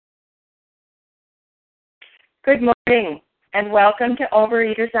Good morning, and welcome to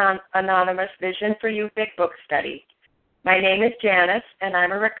Overeaters Anonymous Vision for You Big Book Study. My name is Janice, and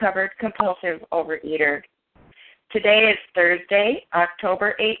I'm a recovered compulsive overeater. Today is Thursday,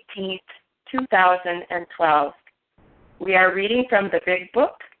 October 18th, 2012. We are reading from the Big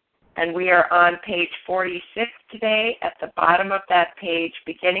Book, and we are on page 46 today, at the bottom of that page,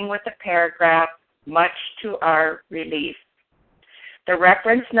 beginning with the paragraph, "Much to our relief." The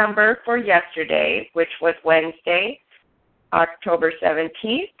reference number for yesterday, which was Wednesday, October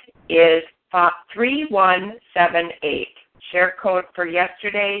 17th, is 3178. Share code for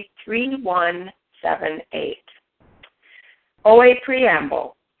yesterday, 3178. OA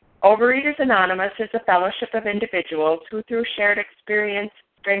Preamble. Overeaters Anonymous is a fellowship of individuals who, through shared experience,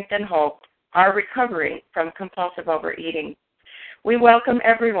 strength, and hope, are recovering from compulsive overeating. We welcome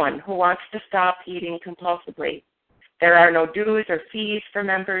everyone who wants to stop eating compulsively. There are no dues or fees for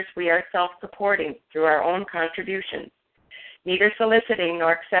members. We are self-supporting through our own contributions, neither soliciting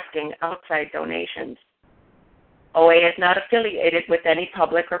nor accepting outside donations. OA is not affiliated with any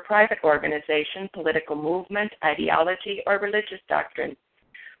public or private organization, political movement, ideology, or religious doctrine.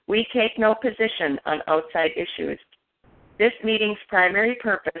 We take no position on outside issues. This meeting's primary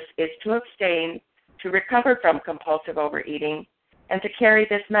purpose is to abstain, to recover from compulsive overeating, and to carry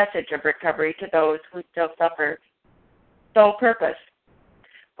this message of recovery to those who still suffer. Sole purpose.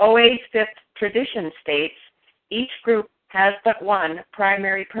 OA's fifth tradition states, each group has but one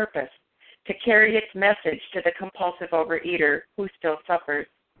primary purpose, to carry its message to the compulsive overeater who still suffers.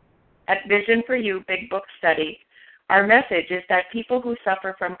 At Vision for You Big Book Study, our message is that people who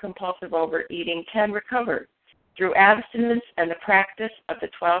suffer from compulsive overeating can recover through abstinence and the practice of the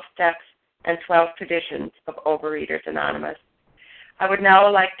 12 steps and 12 traditions of Overeaters Anonymous. I would now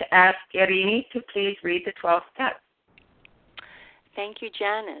like to ask Irini to please read the 12 steps. Thank you,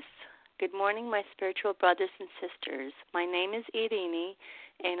 Janice. Good morning, my spiritual brothers and sisters. My name is Irini,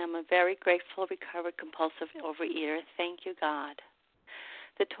 and I'm a very grateful, recovered, compulsive overeater. Thank you, God.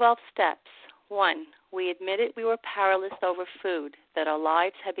 The 12 steps. 1. We admitted we were powerless over food, that our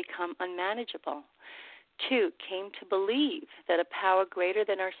lives had become unmanageable. 2. Came to believe that a power greater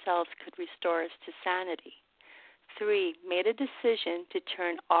than ourselves could restore us to sanity. 3. Made a decision to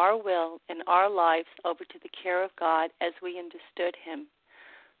turn our will and our lives over to the care of God as we understood Him.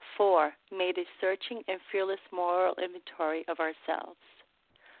 4. Made a searching and fearless moral inventory of ourselves.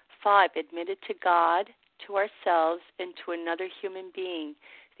 5. Admitted to God, to ourselves, and to another human being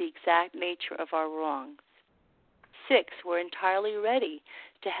the exact nature of our wrongs. 6. We're entirely ready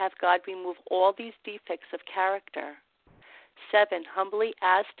to have God remove all these defects of character. 7. Humbly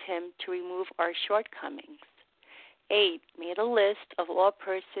asked Him to remove our shortcomings. 8. Made a list of all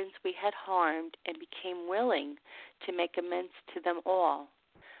persons we had harmed and became willing to make amends to them all.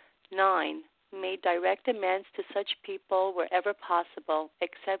 9. Made direct amends to such people wherever possible,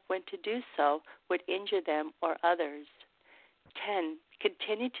 except when to do so would injure them or others. 10.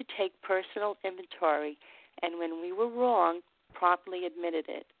 Continued to take personal inventory, and when we were wrong, promptly admitted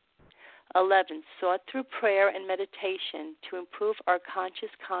it. 11. Sought through prayer and meditation to improve our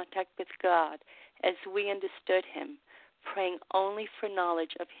conscious contact with God as we understood Him, praying only for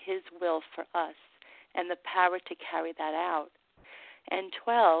knowledge of His will for us and the power to carry that out. And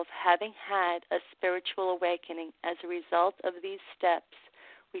 12, having had a spiritual awakening as a result of these steps,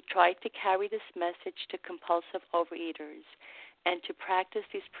 we tried to carry this message to compulsive overeaters and to practice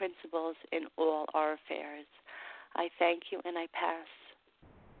these principles in all our affairs. I thank you, and I pass.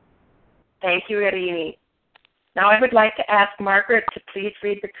 Thank you, Irini. Now I would like to ask Margaret to please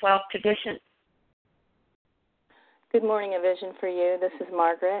read the 12 traditions. Good morning, A Vision for You. This is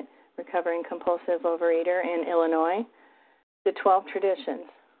Margaret, recovering compulsive overeater in Illinois. The 12 traditions.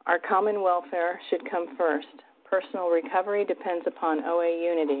 Our common welfare should come first. Personal recovery depends upon OA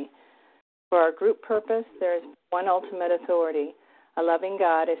unity. For our group purpose, there is one ultimate authority, a loving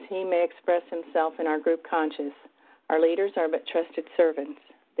God as He may express Himself in our group conscious. Our leaders are but trusted servants.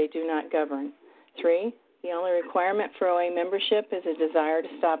 They do not govern. 3. The only requirement for OA membership is a desire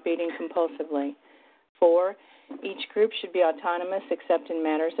to stop eating compulsively. 4. Each group should be autonomous except in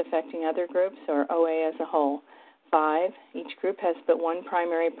matters affecting other groups or OA as a whole. 5. Each group has but one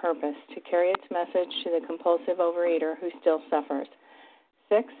primary purpose, to carry its message to the compulsive overeater who still suffers.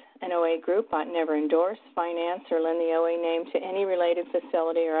 6. An OA group ought never endorse, finance, or lend the OA name to any related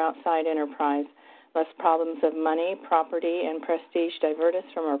facility or outside enterprise, lest problems of money, property, and prestige divert us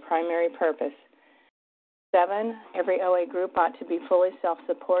from our primary purpose. 7. Every OA group ought to be fully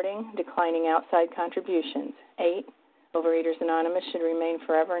self-supporting, declining outside contributions. 8. Overeaters Anonymous should remain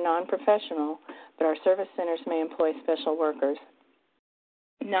forever non-professional, but our service centers may employ special workers.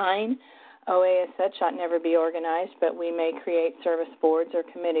 9. OA as such ought never be organized, but we may create service boards or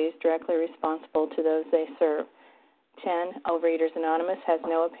committees directly responsible to those they serve. 10. Overeaters Anonymous has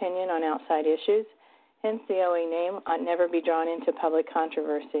no opinion on outside issues, hence the OA name ought never be drawn into public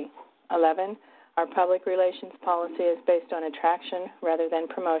controversy. 11. Our public relations policy is based on attraction rather than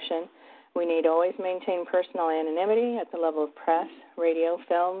promotion. We need always maintain personal anonymity at the level of press, radio,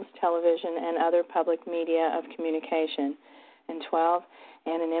 films, television, and other public media of communication. And 12.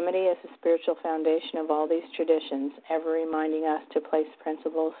 Anonymity is the spiritual foundation of all these traditions, ever reminding us to place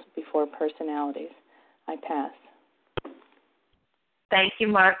principles before personalities. I pass. Thank you,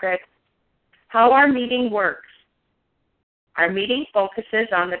 Margaret. How our meeting works. Our meeting focuses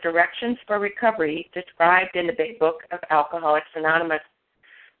on the directions for recovery described in the Big Book of Alcoholics Anonymous.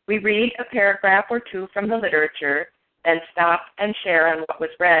 We read a paragraph or two from the literature, then stop and share on what was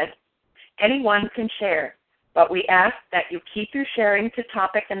read. Anyone can share, but we ask that you keep your sharing to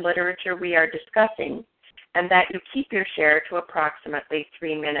topic and literature we are discussing, and that you keep your share to approximately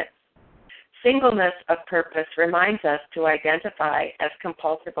 3 minutes. Singleness of purpose reminds us to identify as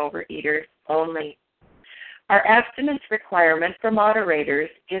compulsive overeaters only. Our abstinence requirement for moderators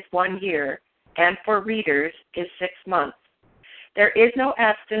is 1 year, and for readers is 6 months. There is no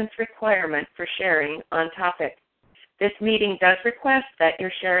abstinence requirement for sharing on topic. This meeting does request that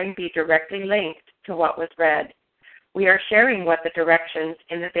your sharing be directly linked to what was read. We are sharing what the directions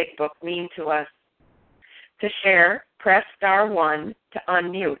in the Big Book mean to us. To share, press star 1 to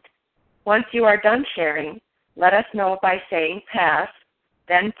unmute. Once you are done sharing, let us know by saying pass,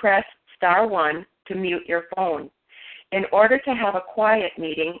 then press star 1 to mute your phone. In order to have a quiet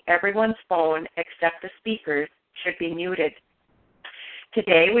meeting, everyone's phone except the speaker's should be muted.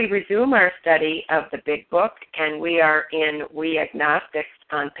 Today we resume our study of the Big Book, and we are in We Agnostics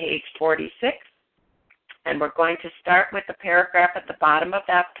on page 46. And we're going to start with the paragraph at the bottom of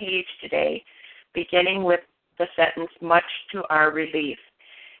that page today, beginning with the sentence, much to our relief.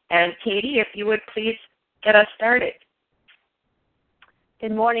 And Katie, if you would please get us started.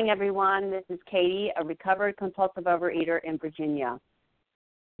 Good morning, everyone. This is Katie, a recovered compulsive overeater in Virginia.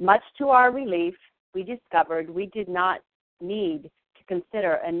 Much to our relief, we discovered we did not need to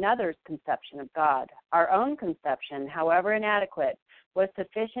consider another's conception of God. Our own conception, however inadequate, was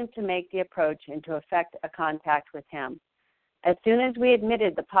sufficient to make the approach and to effect a contact with Him. As soon as we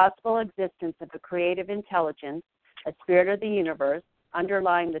admitted the possible existence of a creative intelligence, a spirit of the universe,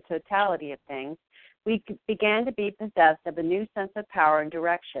 underlying the totality of things, we began to be possessed of a new sense of power and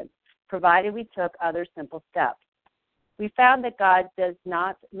direction, provided we took other simple steps. We found that God does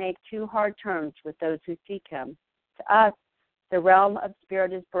not make too hard terms with those who seek Him. To us, the realm of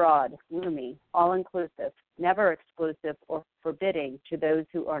spirit is broad, roomy, all-inclusive, never exclusive or forbidding to those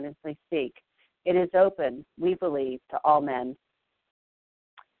who earnestly seek. It is open, we believe, to all men.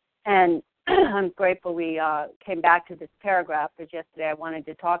 And I'm grateful we came back to this paragraph, because yesterday I wanted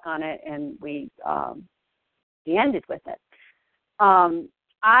to talk on it, and we ended with it.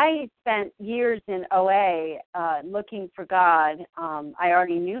 I spent years in OA looking for God. I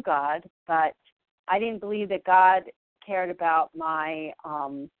already knew God, but I didn't believe that God cared about my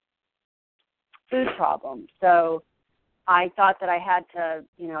food problem. So I thought that I had to,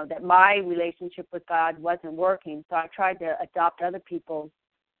 that my relationship with God wasn't working. So I tried to adopt other people's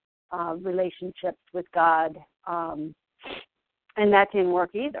relationships with God, and that didn't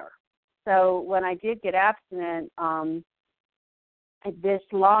work either. So when I did get abstinent, this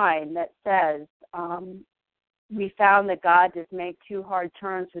line that says, we found that God does make too hard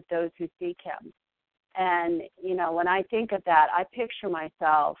terms with those who seek Him. And, when I think of that, I picture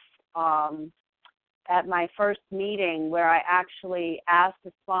myself at my first meeting where I actually asked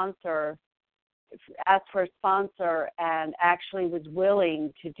for a sponsor and actually was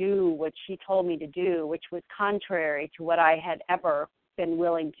willing to do what she told me to do, which was contrary to what I had ever been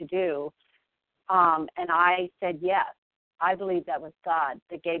willing to do. And I said yes. I believe that was God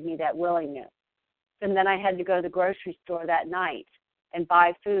that gave me that willingness. And then I had to go to the grocery store that night and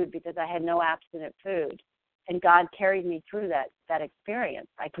buy food because I had no abstinent food. And God carried me through that experience.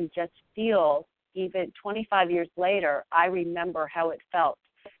 I can just feel, even 25 years later, I remember how it felt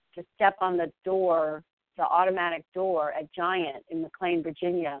to step on the door, the automatic door at Giant in McLean,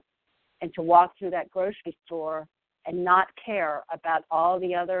 Virginia, and to walk through that grocery store and not care about all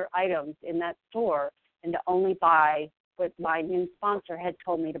the other items in that store and to only buy what my new sponsor had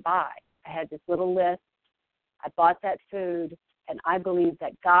told me to buy. I had this little list. I bought that food, and I believe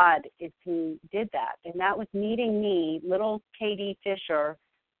that God is who did that. And that was meeting me, little Katie Fisher,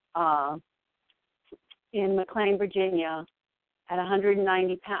 in McLean, Virginia, at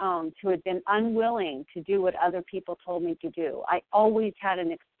 190 pounds, who had been unwilling to do what other people told me to do. I always had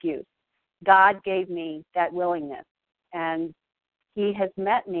an excuse. God gave me that willingness, and He has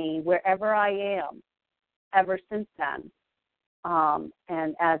met me wherever I am ever since then.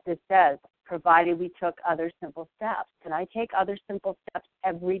 And as it says, provided we took other simple steps. And I take other simple steps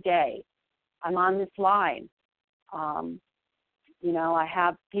every day. I'm on this line. I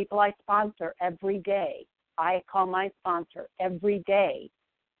have people I sponsor every day. I call my sponsor every day.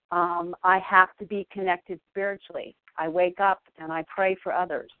 I have to be connected spiritually. I wake up and I pray for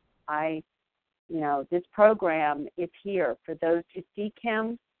others. This program is here for those who seek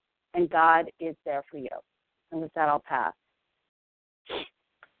Him, and God is there for you. And with that, I'll pass.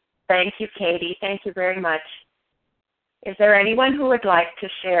 Thank you, Katie. Thank you very much. Is there anyone who would like to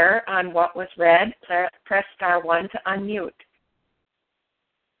share on what was read? Press star 1 to unmute.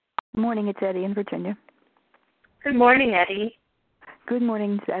 Good morning. It's Eddie in Virginia. Good morning, Eddie. Good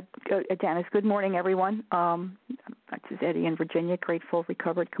morning, Janice. Good morning, everyone. This is Eddie in Virginia, grateful,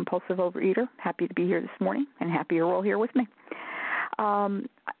 recovered, compulsive overeater. Happy to be here this morning, and happy you're all here with me.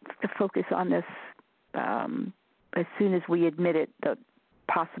 To focus on this, as soon as we admitted the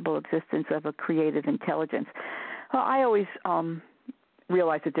possible existence of a creative intelligence. Well, I always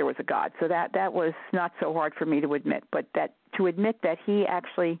realized that there was a God, so that was not so hard for me to admit. But to admit that He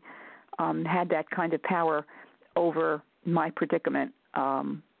actually had that kind of power over my predicament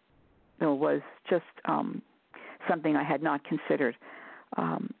was just something I had not considered.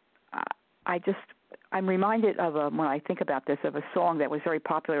 I'm reminded of, when I think about this, of a song that was very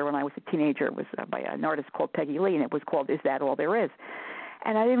popular when I was a teenager. It was by an artist called Peggy Lee, and it was called "Is That All There Is?"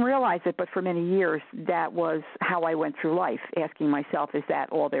 And I didn't realize it, but for many years, that was how I went through life, asking myself, is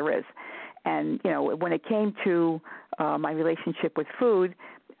that all there is? And, when it came to my relationship with food,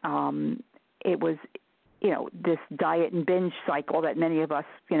 it was, this diet and binge cycle that many of us,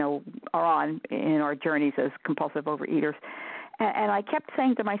 are on in our journeys as compulsive overeaters. And I kept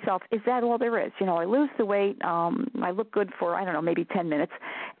saying to myself, is that all there is? I lose the weight, I look good for, maybe 10 minutes,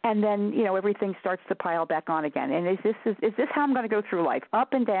 and then, everything starts to pile back on again. And is this how I'm going to go through life?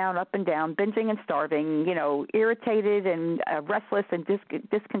 Up and down, binging and starving, irritated and restless and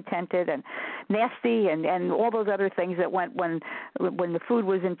discontented and nasty and all those other things that went when the food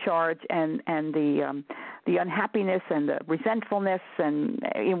was in charge, and the unhappiness and the resentfulness, and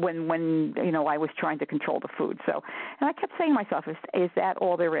when I was trying to control the food. So, and I kept saying to myself, is that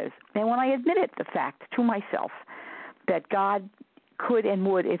all there is? And when I admitted the fact to myself that God could and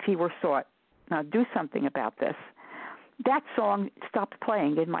would, if He were sought, do something about this, that song stopped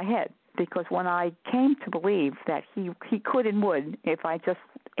playing in my head, because when I came to believe that He could and would, if I just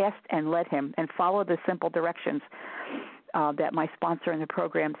asked and let Him and followed the simple directions that my sponsor in the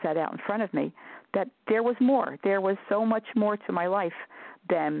program set out in front of me, that there was more. There was so much more to my life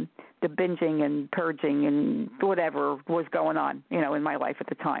than the binging and purging and whatever was going on, in my life at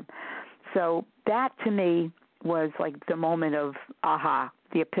the time. So that, to me, was like the moment of aha,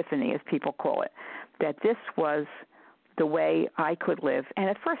 the epiphany, as people call it, that this was the way I could live. And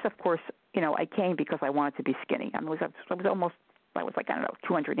at first, of course, I came because I wanted to be skinny. I was like,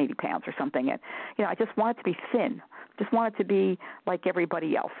 280 pounds or something. And, I just wanted to be thin, just wanted to be like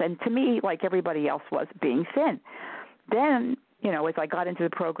everybody else. And to me, like everybody else was being thin. Then, as I got into the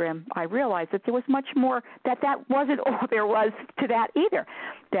program, I realized that there was much more, that wasn't all there was to that either.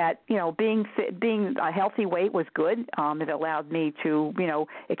 That, being a healthy weight was good. It allowed me to,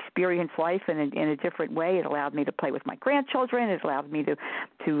 experience life in a different way. It allowed me to play with my grandchildren. It allowed me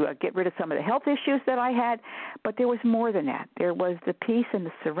to get rid of some of the health issues that I had. But there was more than that. There was the peace and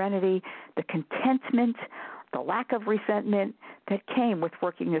the serenity, the contentment, the lack of resentment that came with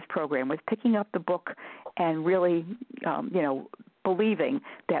working this program, with picking up the book and really, believing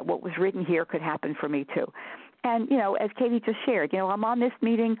that what was written here could happen for me too. And, as Katie just shared, I'm on this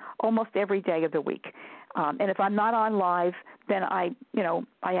meeting almost every day of the week. And if I'm not on live, then I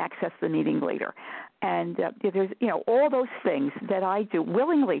access the meeting later. And there's, all those things that I do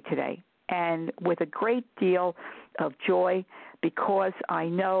willingly today, and with a great deal of joy, because I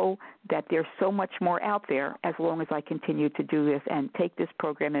know that there's so much more out there as long as I continue to do this and take this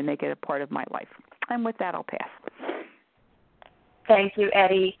program and make it a part of my life. And with that, I'll pass. Thank you,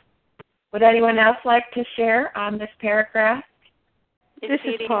 Eddie. Would anyone else like to share on this paragraph? This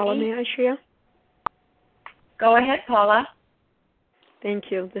is Paula. May I share? Go ahead, Paula. Thank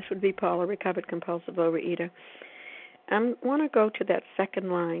you. This would be Paula, recovered compulsive overeater. I want to go to that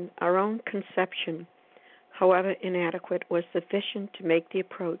second line. Our own conception, however inadequate, was sufficient to make the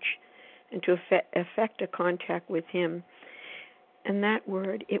approach and to effect a contact with Him. And that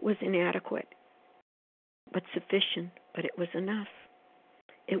word, it was inadequate, but sufficient, but it was enough.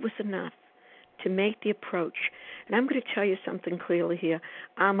 It was enough to make the approach. And I'm going to tell you something clearly here.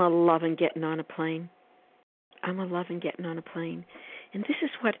 I'm a loving getting on a plane. I'm a loving getting on a plane. And this is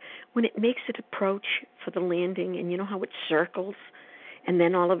what, when it makes its approach for the landing, and you know how it circles, and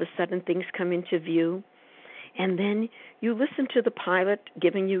then all of a sudden things come into view, and then you listen to the pilot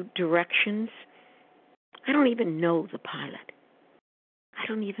giving you directions. I don't even know the pilot.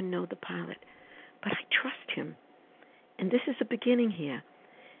 But I trust him. And this is a beginning here.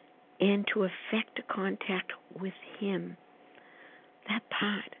 And to effect a contact with him, that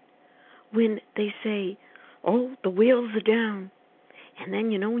part, when they say, oh, the wheels are down, and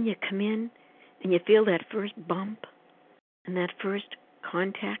then, you know, when you come in and you feel that first bump and that first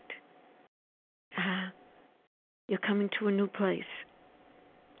contact, you're coming to a new place,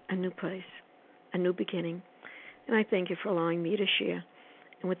 a new beginning. And I thank you for allowing me to share.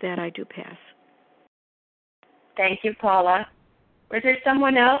 And with that, I do pass. Thank you, Paula. Was there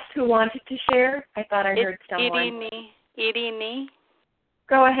someone else who wanted to share? I thought I heard someone. Irini.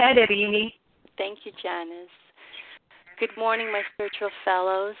 Go ahead, Irini. Thank you, Janice. Good morning, my spiritual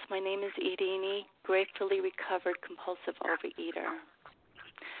fellows. My name is Irini, gratefully recovered compulsive overeater.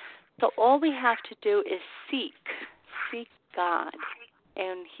 So all we have to do is seek God,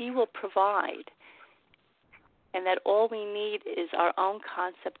 and He will provide. And that all we need is our own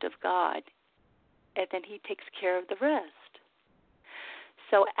concept of God, and then He takes care of the rest.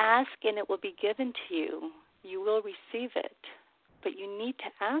 So ask, and it will be given to you. You will receive it, but you need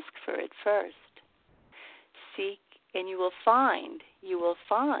to ask for it first. Seek, and you will find. You will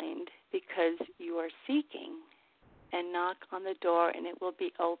find because you are seeking. And knock on the door, and it will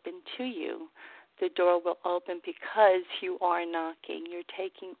be open to you. The door will open because you are knocking. You're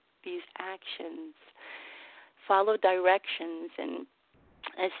taking these actions. Follow directions, and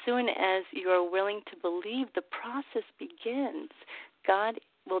as soon as you are willing to believe, the process begins. God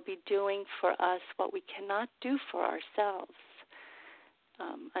will be doing for us what we cannot do for ourselves.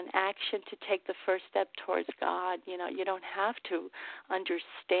 An action to take the first step towards God. You know, you don't have to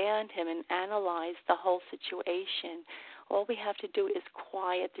understand Him and analyze the whole situation. All we have to do is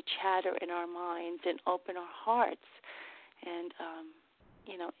quiet the chatter in our minds and open our hearts. And,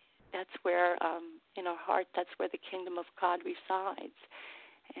 that's where, in our heart, that's where the kingdom of God resides.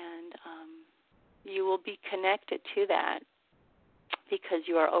 And you will be connected to that because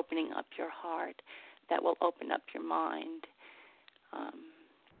you are opening up your heart. That will open up your mind.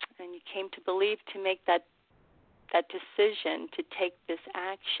 And you came to believe to make that decision to take this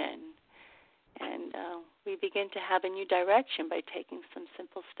action. And we begin to have a new direction by taking some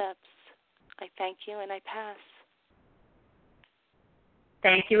simple steps. I thank you, and I pass.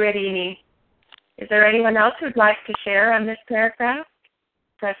 Thank you, Irini. Is there anyone else who'd like to share on this paragraph?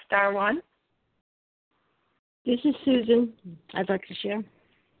 Press star 1. This is Susan. I'd like to share.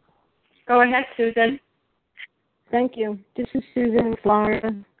 Go ahead, Susan. Thank you. This is Susan in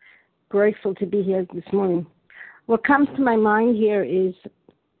Florida. Grateful to be here this morning. What comes to my mind here is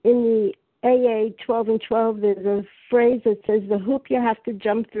in the AA 12 and 12, there's a phrase that says the hoop you have to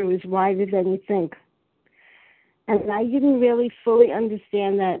jump through is wider than you think. And I didn't really fully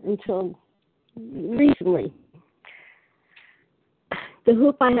understand that until recently. The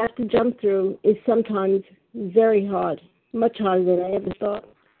hoop I have to jump through is sometimes very hard, much harder than I ever thought.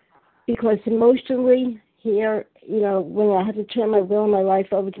 Because emotionally, here, when I had to turn my will and my life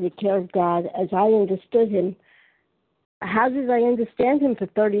over to the care of God, as I understood Him, how did I understand Him for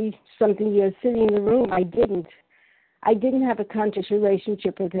 30-something years sitting in the room? I didn't. I didn't have a conscious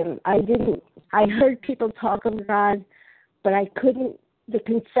relationship with Him. I heard people talk of God, but I couldn't. The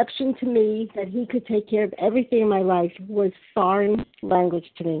conception to me that He could take care of everything in my life was foreign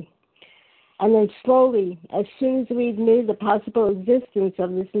language to me. And then slowly, as soon as we admitted the possible existence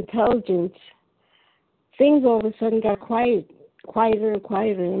of this intelligence, things all of a sudden got quieter and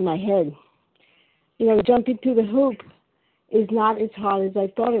quieter in my head. Jumping through the hoop is not as hard as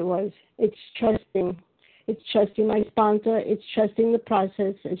I thought it was. It's trusting. It's trusting my sponsor. It's trusting the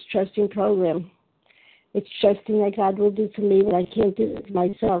process. It's trusting program. It's trusting that God will do for me what I can't do for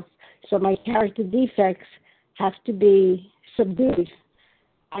myself. So my character defects have to be subdued.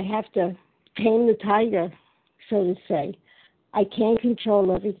 I have to tame the tiger, so to say. I can't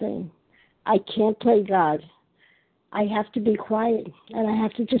control everything. I can't play God. I have to be quiet, and I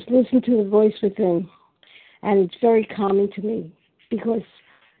have to just listen to the voice within. And it's very calming to me, because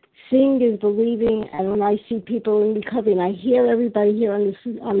seeing is believing, and when I see people in recovery, and I hear everybody here on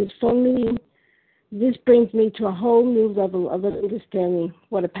this phone meeting, this brings me to a whole new level of understanding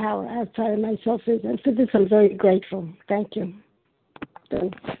what a power outside of myself is. And for this, I'm very grateful. Thank you.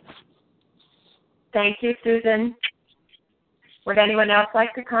 Thank you, Susan. Would anyone else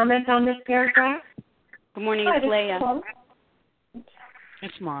like to comment on this paragraph? Good morning, it's Leah.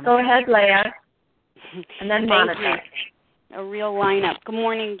 It's Monica. Go ahead, Leah. And then Monica. Thank you. A real lineup. Good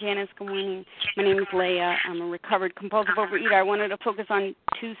morning, Janice. Good morning. My name is Leah. I'm a recovered compulsive overeater. I wanted to focus on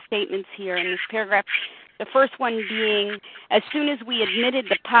two statements here in this paragraph. The first one being, as soon as we admitted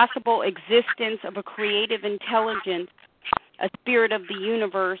the possible existence of a creative intelligence, a spirit of the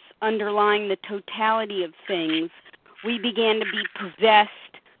universe underlying the totality of things, we began to be possessed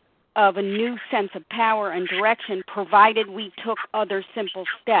of a new sense of power and direction, provided we took other simple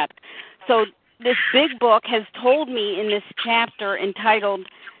steps. So this big book has told me in this chapter entitled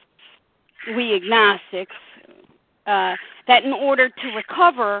We Agnostics that in order to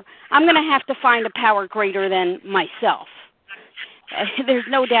recover, I'm going to have to find a power greater than myself. There's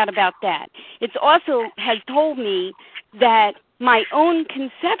no doubt about that. It also has told me that my own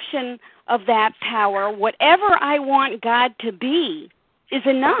conception of that power, whatever I want God to be, is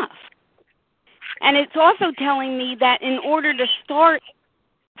enough. And it's also telling me that in order to start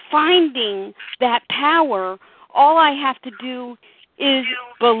finding that power, all I have to do is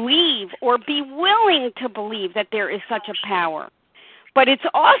believe or be willing to believe that there is such a power. But it's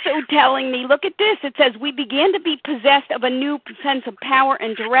also telling me, look at this, it says, we began to be possessed of a new sense of power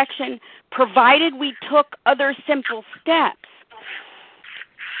and direction, provided we took other simple steps.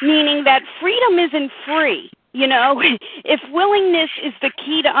 Meaning that freedom isn't free. You know, if willingness is the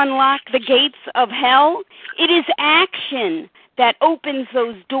key to unlock the gates of hell, it is action that opens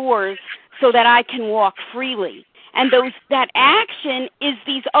those doors so that I can walk freely. And that action is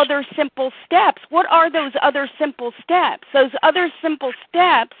these other simple steps. What are those other simple steps? Those other simple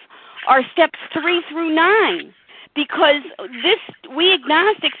steps are steps 3 through 9. Because this, We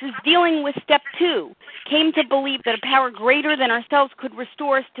Agnostics, is dealing with step 2, came to believe that a power greater than ourselves could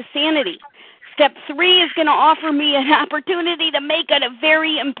restore us to sanity. Step 3 is going to offer me an opportunity to make a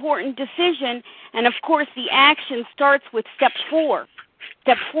very important decision. And, of course, the action starts with step 4.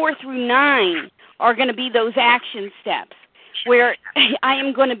 Step 4 through 9 are going to be those action steps where I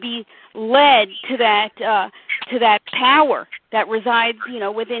am going to be led to that power that resides,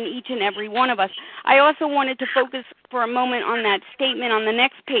 within each and every one of us. I also wanted to focus for a moment on that statement on the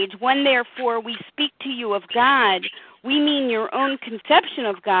next page. When, therefore, we speak to you of God, we mean your own conception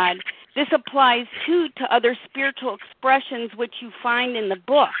of God. This applies, too, to other spiritual expressions which you find in the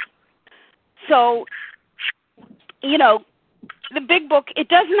book. So, the big book, it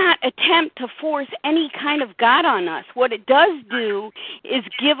does not attempt to force any kind of God on us. What it does do is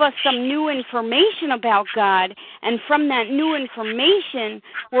give us some new information about God, and from that new information,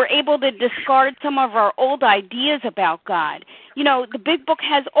 we're able to discard some of our old ideas about God. The big book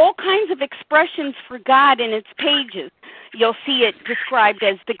has all kinds of expressions for God in its pages. You'll see it described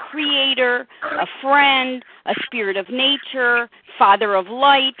as the creator, a friend, a spirit of nature, father of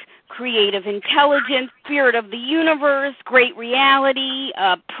light, creative intelligence, spirit of the universe, great reality,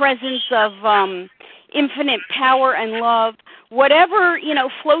 presence of infinite power and love, whatever,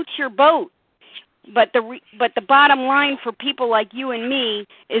 floats your boat. But the bottom line for people like you and me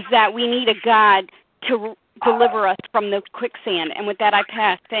is that we need a God to deliver us from the quicksand. And with that, I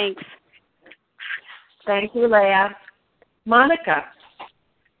pass. Thanks. Thank you, Leah. Monica.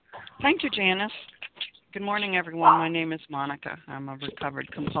 Thank you, Janice. Good morning, everyone. My name is Monica. I'm a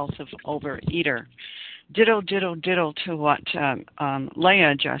recovered compulsive overeater. Ditto to what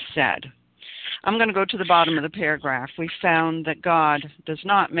Leah just said. I'm going to go to the bottom of the paragraph. We found that God does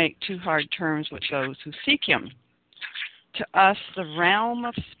not make too hard terms with those who seek him. To us, the realm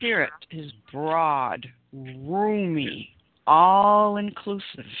of spirit is broad, roomy,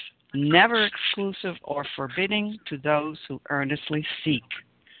 all-inclusive, never exclusive or forbidding to those who earnestly seek.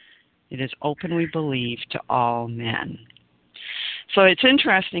 It is open, we believe, to all men. So it's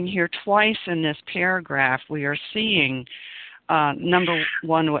interesting here, twice in this paragraph, we are seeing, number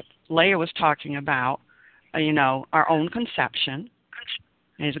one, what Leah was talking about, our own conception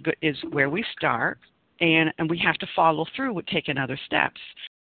is where we start, and we have to follow through with taking other steps.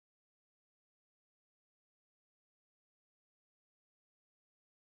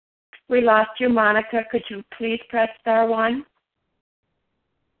 We lost you, Monica. Could you please press star 1?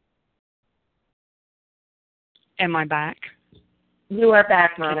 Am I back? You are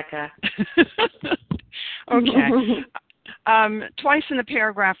back, Monica. Okay. Twice in the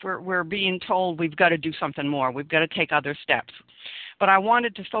paragraph, we're being told we've got to do something more. We've got to take other steps. But I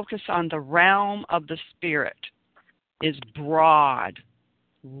wanted to focus on the realm of the spirit is broad,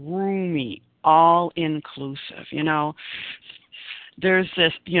 roomy, all-inclusive. There's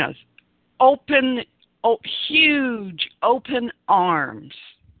this, huge open arms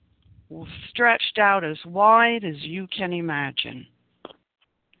stretched out as wide as you can imagine.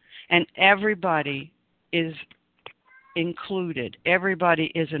 And everybody is included.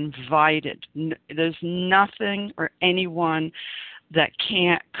 Everybody is invited. There's nothing or anyone that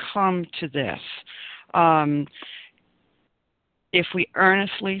can't come to this. If we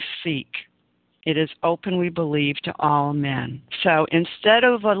earnestly seek, it is open, we believe, to all men. So instead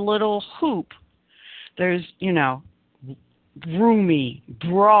of a little hoop, there's, roomy,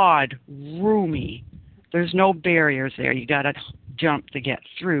 broad, roomy. There's no barriers there. You got to jump to get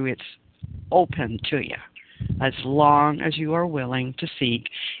through. It's open to you as long as you are willing to seek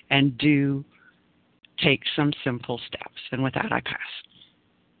and do take some simple steps. And with that, I pass.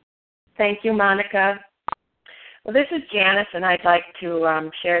 Thank you, Monica. Well, this is Janice, and I'd like to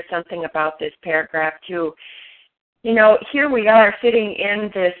share something about this paragraph, too. Here we are sitting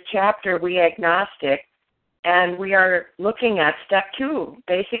in this chapter, We Agnostics, and we are looking at step 2,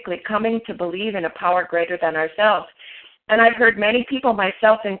 basically coming to believe in a power greater than ourselves. And I've heard many people,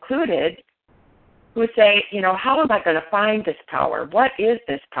 myself included, who say, how am I going to find this power? What is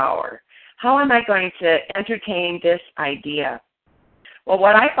this power? How am I going to entertain this idea? Well,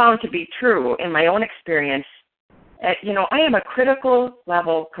 what I found to be true in my own experience, I am a critical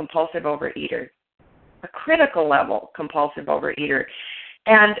level compulsive overeater. A critical level compulsive overeater.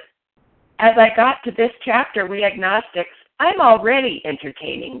 And as I got to this chapter, We Agnostics, I'm already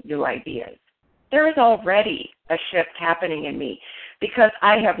entertaining new ideas. There is already a shift happening in me because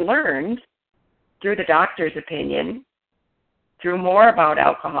I have learned through the doctor's opinion, through more about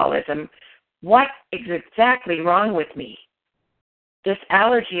alcoholism, what is exactly wrong with me. This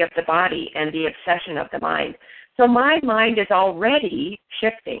allergy of the body and the obsession of the mind. So my mind is already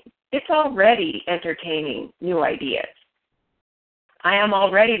shifting. It's already entertaining new ideas. I am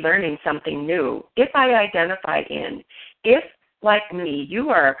already learning something new. If I identify in, if, like me, you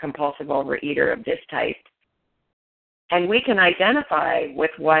are a compulsive overeater of this type, and we can identify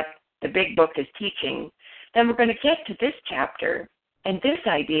with what the big book is teaching, then we're going to get to this chapter and this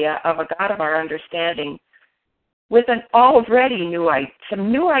idea of a God of our understanding with an already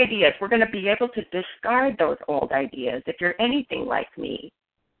some new ideas. We're going to be able to discard those old ideas if you're anything like me,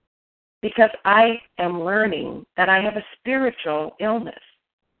 because I am learning that I have a spiritual illness,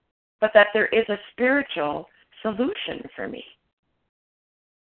 but that there is a spiritual solution for me.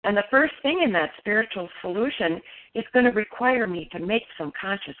 And the first thing in that spiritual solution is going to require me to make some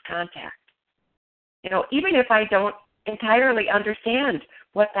conscious contact. Even if I don't entirely understand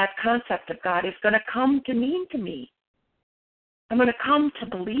what that concept of God is going to come to mean to me. I'm going to come to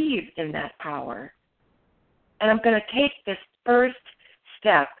believe in that power. And I'm going to take this first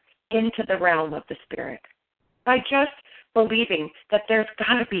step into the realm of the Spirit by just believing that there's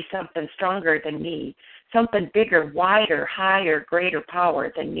got to be something stronger than me, something bigger, wider, higher, greater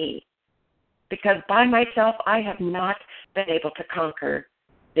power than me. Because by myself, I have not been able to conquer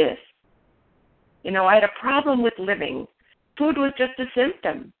this. I had a problem with living. Food was just a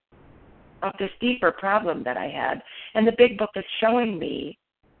symptom of this deeper problem that I had. And the big book is showing me,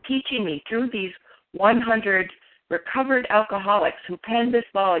 teaching me through these 100 recovered alcoholics who penned this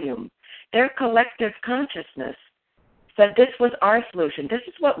volume, their collective consciousness said this was our solution. This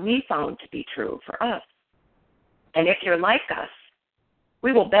is what we found to be true for us. And if you're like us,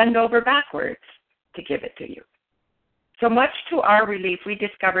 we will bend over backwards to give it to you. So much to our relief, we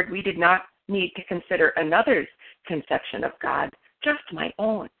discovered we did not need to consider another's conception of God, just my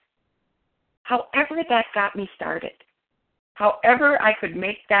own. However that got me started, however I could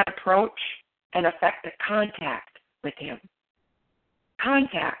make that approach and affect a contact with Him,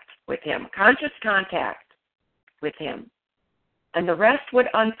 conscious contact with Him. And the rest would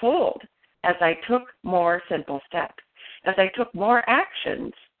unfold as I took more simple steps. As I took more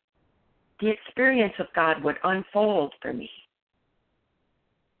actions, the experience of God would unfold for me.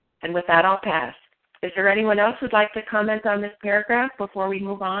 And with that, I'll pass. Is there anyone else who'd like to comment on this paragraph before we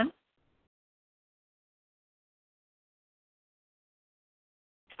move on?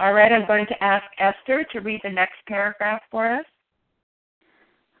 All right, I'm going to ask Esther to read the next paragraph for us.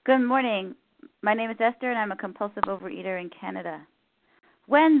 Good morning. My name is Esther, and I'm a compulsive overeater in Canada.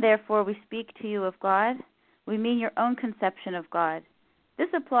 When, therefore, we speak to you of God, we mean your own conception of God. This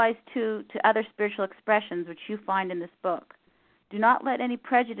applies, too, to other spiritual expressions which you find in this book. Do not let any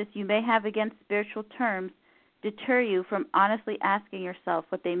prejudice you may have against spiritual terms deter you from honestly asking yourself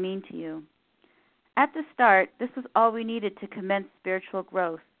what they mean to you. At the start, this was all we needed to commence spiritual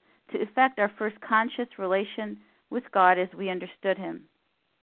growth, to effect our first conscious relation with God as we understood Him.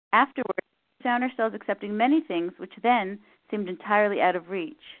 Afterwards, we found ourselves accepting many things which then seemed entirely out of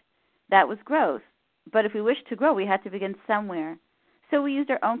reach. That was growth. But if we wished to grow, we had to begin somewhere. So we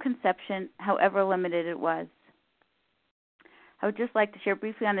used our own conception, however limited it was. I would just like to share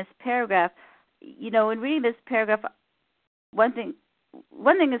briefly on this paragraph. In reading this paragraph, one thing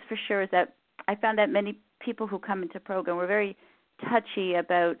is for sure is that I found that many people who come into program were very touchy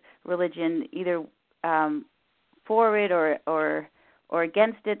about religion, either for it or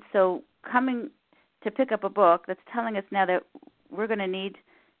against it. So coming to pick up a book that's telling us now that we're going to need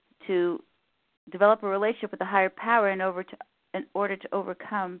to develop a relationship with a higher power in order to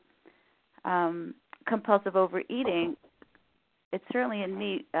overcome compulsive overeating, it certainly in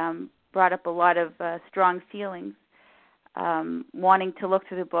me brought up a lot of strong feelings, wanting to look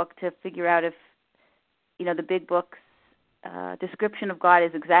through the book to figure out if, the big book's description of God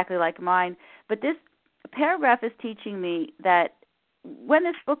is exactly like mine. But this paragraph is teaching me that when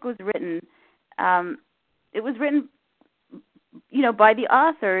this book was written, it was written, by the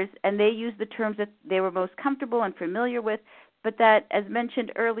authors, and they used the terms that they were most comfortable and familiar with, but that, as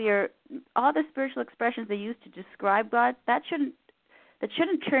mentioned earlier, all the spiritual expressions they used to describe God, that shouldn't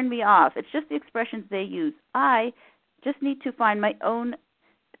turn me off. It's just the expressions they use. I just need to find my own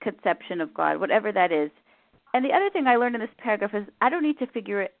conception of God, whatever that is. And the other thing I learned in this paragraph is I don't need to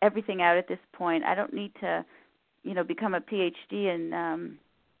figure everything out at this point. I don't need to, become a PhD in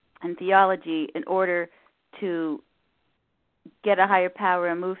theology in order to get a higher power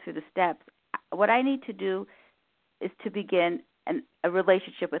and move through the steps. What I need to do is to begin a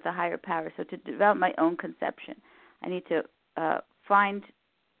relationship with a higher power. So to develop my own conception, I need to find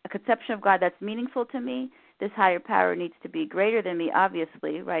a conception of God that's meaningful to me. This higher power needs to be greater than me,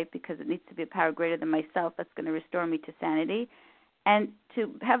 obviously, right, because it needs to be a power greater than myself that's going to restore me to sanity, and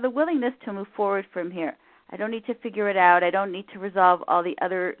to have the willingness to move forward from here. I don't need to figure it out. I don't need to resolve all the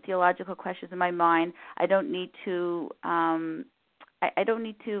other theological questions in my mind. I don't need to I don't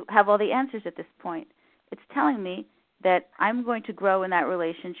need to have all the answers at this point. It's telling me that I'm going to grow in that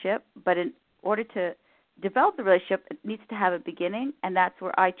relationship, but in order to develop the relationship, it needs to have a beginning, and that's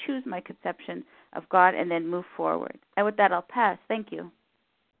where I choose my conception of God and then move forward. And with that, I'll pass. Thank you.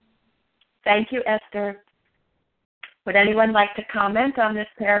 Thank you, Esther. Would anyone like to comment on this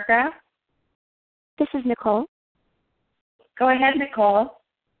paragraph? This is Nicole. Go ahead, Nicole.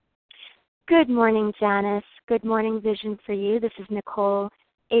 Good morning, Janice. Good morning, Vision for You. This is Nicole,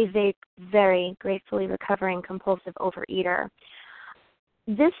 a very gratefully recovering compulsive overeater.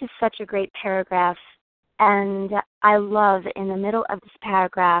 This is such a great paragraph, and I love in the middle of this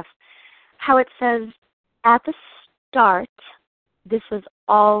paragraph how it says, at the start, this was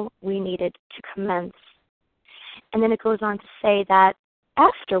all we needed to commence. And then it goes on to say that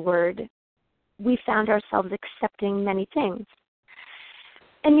afterward, we found ourselves accepting many things.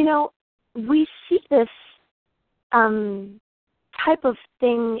 And, we see this type of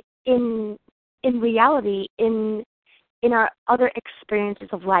thing in reality in our other experiences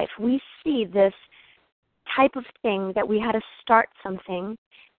of life. We see this type of thing that we had to start something.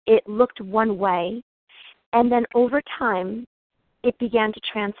 It looked one way, and then over time, it began to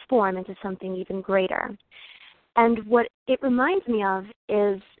transform into something even greater. And what it reminds me of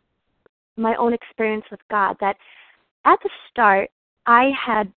is my own experience with God, that at the start, I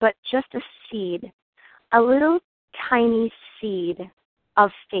had but just a seed, a little tiny seed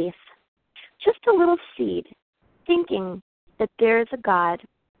of faith, just a little seed, thinking that there is a God.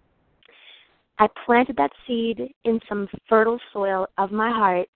 I planted that seed in some fertile soil of my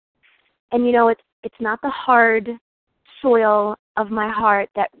heart, and it's not the hard soil of my heart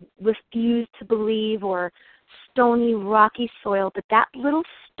that refused to believe, or stony, rocky soil, but that little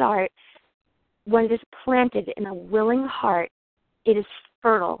start, when it is planted in a willing heart, it is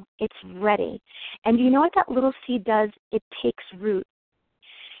fertile. It's ready. And you know what that little seed does? It takes root.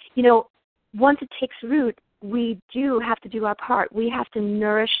 Once it takes root, we do have to do our part. We have to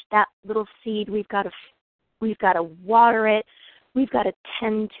nourish that little seed. We've got to water it. We've got to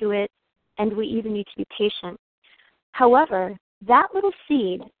tend to it, and we even need to be patient. However, that little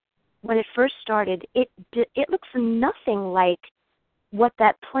seed, when it first started, it looks nothing like what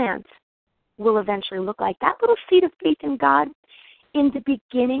that plant will eventually look like. That little seed of faith in God, in the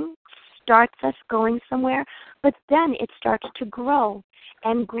beginning, starts us going somewhere, but then it starts to grow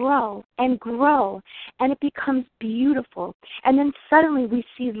and grow and grow, and it becomes beautiful. And then suddenly we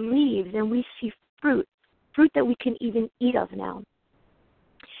see leaves and we see fruit that we can even eat of now.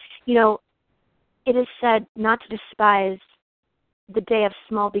 It is said not to despise the day of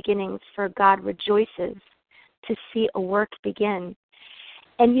small beginnings, for God rejoices to see a work begin.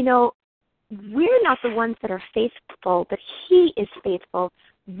 And we're not the ones that are faithful, but He is faithful.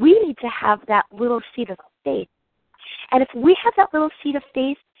 We need to have that little seed of faith. And if we have that little seed of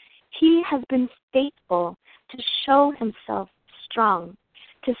faith, He has been faithful to show Himself strong,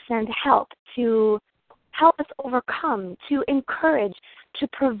 to send help, to help us overcome, to encourage, to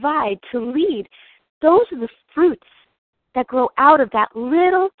provide, to lead. Those are the fruits that grow out of that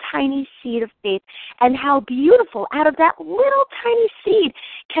little tiny seed of faith. And how beautiful, out of that little tiny seed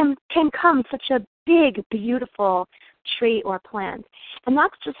can come such a big, beautiful tree or plant. And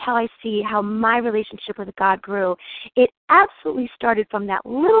that's just how I see how my relationship with God grew. It absolutely started from that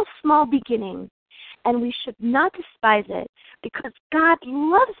little small beginning, and we should not despise it, because God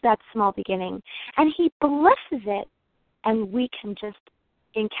loves that small beginning, and He blesses it, and we can just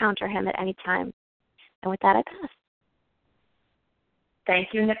encounter Him at any time. And with that, I pass. Thank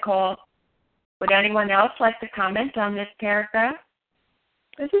you, Nicole. Would anyone else like to comment on this paragraph?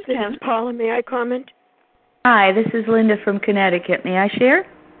 This is Paula. May I comment? Hi, this is Linda from Connecticut. May I share?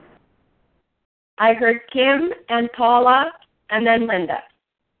 I heard Kim and Paula and then Linda.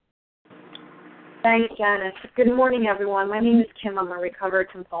 Thanks, Janice. Good morning, everyone. My name is Kim. I'm a recovered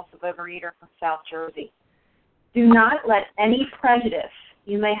compulsive overeater from South Jersey. Do not let any prejudice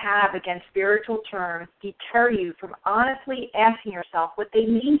you may have against spiritual terms deter you from honestly asking yourself what they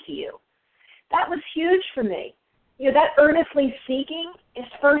mean to you. That was huge for me. That earnestly seeking is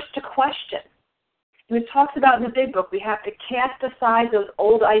first to question. It talks about in the big book, we have to cast aside those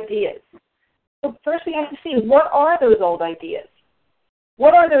old ideas. So first we have to see, what are those old ideas?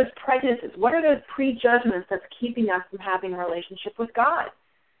 What are those prejudices? What are those prejudgments that's keeping us from having a relationship with God?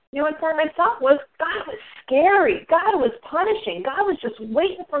 And for myself, God was scary. God was punishing. God was just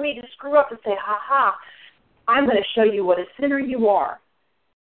waiting for me to screw up and say, ha, I'm going to show you what a sinner you are.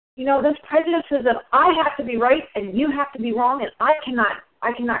 Those prejudices of I have to be right and you have to be wrong, and I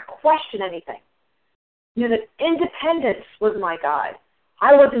cannot question anything. That independence was my God.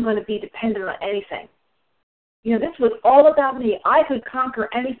 I wasn't going to be dependent on anything. This was all about me. I could conquer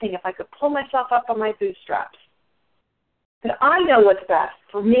anything if I could pull myself up on my bootstraps. But I know what's best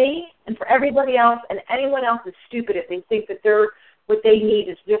for me and for everybody else, and anyone else is stupid if they think that what they need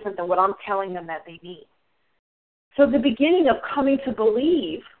is different than what I'm telling them that they need. So the beginning of coming to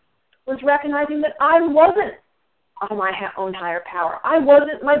believe was recognizing that I wasn't on my own higher power. I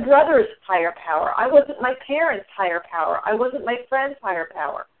wasn't my brother's higher power. I wasn't my parents' higher power. I wasn't my friend's higher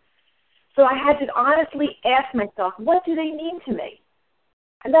power. So I had to honestly ask myself, what do they mean to me?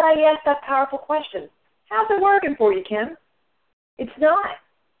 And then I asked that powerful question, how's it working for you, Kim? It's not.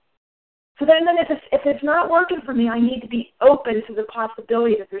 So then if it's not working for me, I need to be open to the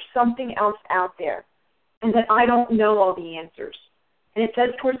possibility that there's something else out there and that I don't know all the answers. And it says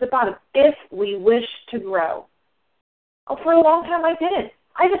towards the bottom, if we wish to grow. Oh, for a long time I didn't.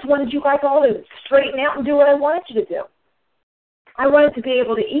 I just wanted you guys all to straighten out and do what I wanted you to do. I wanted to be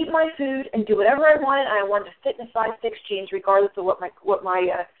able to eat my food and do whatever I wanted, and I wanted to fit in a size 6 jeans regardless of what my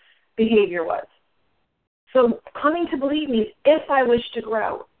behavior was. So coming to believe means if I wish to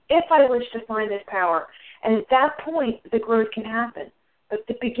grow, if I wish to find this power, and at that point the growth can happen. But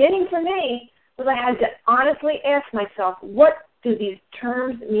the beginning for me was I had to honestly ask myself, what do these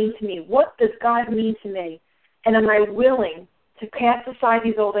terms mean to me? What does God mean to me? And am I willing to cast aside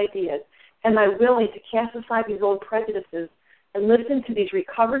these old ideas? Am I willing to cast aside these old prejudices and listen to these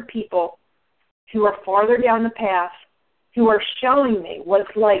recovered people who are farther down the path, who are showing me what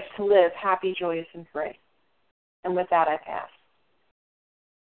it's like to live happy, joyous, and free? And with that, I pass.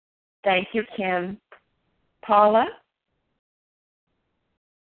 Thank you, Kim. Paula?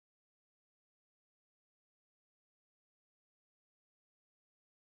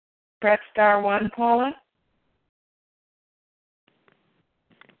 Press star 1, Paula.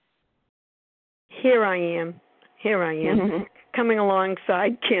 Here I am. Coming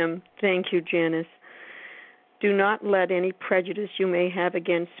alongside Kim. Thank you, Janice. Do not let any prejudice you may have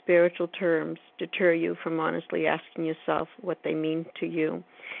against spiritual terms deter you from honestly asking yourself what they mean to you.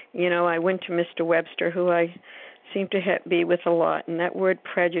 I went to Mr. Webster, who I seem to be with a lot, and that word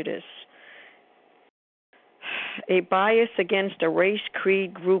prejudice. A bias against a race,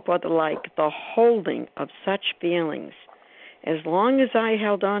 creed, group, or the like, the holding of such feelings. As long as I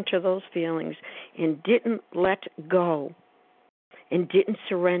held on to those feelings and didn't let go and didn't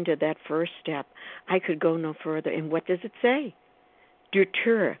surrender that first step, I could go no further. And what does it say?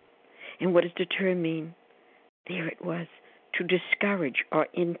 Deter. And what does deter mean? There it was. To discourage or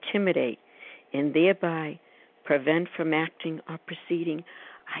intimidate and thereby prevent from acting or proceeding.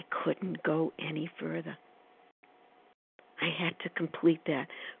 I couldn't go any further. I had to complete that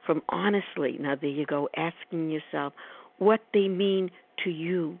from honestly, now there you go, asking yourself what they mean to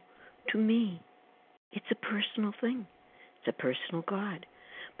you, to me. It's a personal thing. It's a personal God.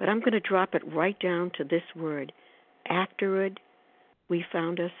 But I'm going to drop it right down to this word. Afterward, we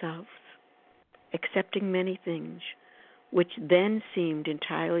found ourselves accepting many things, which then seemed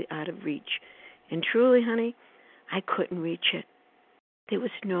entirely out of reach. And truly, honey, I couldn't reach it. There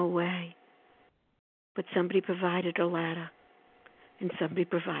was no way. But somebody provided a ladder, and somebody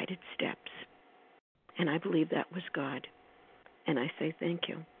provided steps. And I believe that was God. And I say thank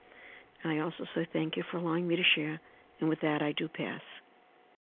you. And I also say thank you for allowing me to share. And with that, I do pass.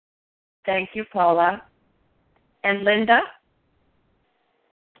 Thank you, Paula. And Linda?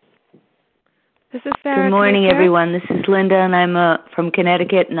 This is Sarah. Good morning, everyone. This is Linda, and I'm from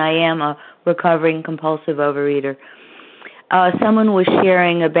Connecticut, and I am a recovering compulsive overeater. Someone was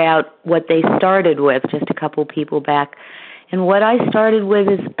sharing about what they started with, just a couple people back. And what I started with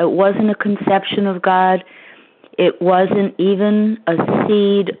is it wasn't a conception of God. It wasn't even a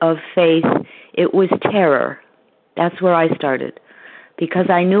seed of faith. It was terror. That's where I started. Because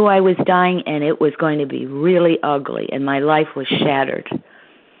I knew I was dying and it was going to be really ugly and my life was shattered.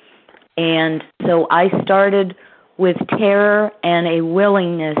 And so I started with terror and a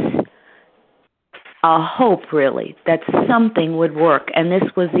willingness, a hope really, that something would work. And this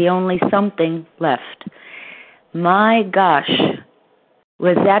was the only something left. My gosh,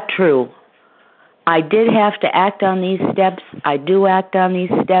 was that true? I did have to act on these steps. I do act on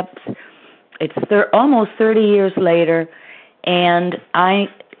these steps. It's almost 30 years later, and I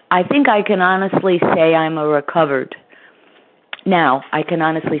think I can honestly say I'm a recovered. Now, I can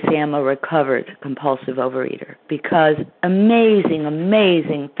honestly say I'm a recovered compulsive overeater because amazing,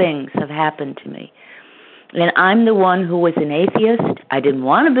 amazing things have happened to me. And I'm the one who was an atheist. I didn't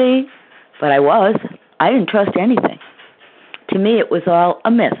want to be, but I was. I didn't trust anything. To me, it was all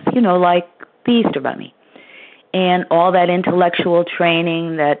a myth, like the Easter Bunny. And all that intellectual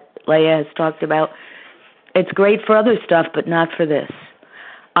training that Leah has talked about, it's great for other stuff, but not for this.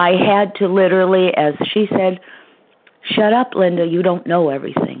 I had to literally, as she said, shut up, Linda, you don't know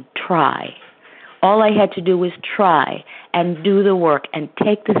everything. Try. All I had to do was try and do the work and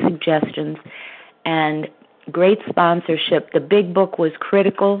take the suggestions and great sponsorship. The big book was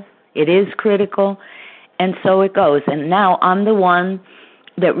critical. It is critical. And so it goes. And now I'm the one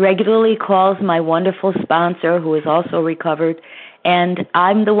that regularly calls my wonderful sponsor, who is also recovered, and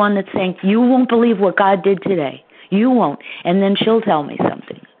I'm the one that's saying, you won't believe what God did today. You won't. And then she'll tell me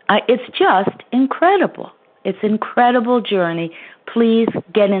something. It's just incredible. It's an incredible journey. Please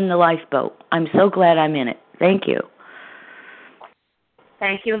get in the lifeboat. I'm so glad I'm in it. Thank you.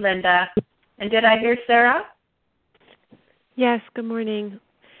 Thank you, Linda. And did I hear Sarah? Yes, good morning.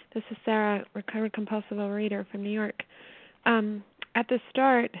 This is Sarah, recovered compulsive overeater from New York. At the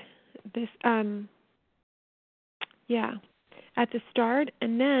start, at the start,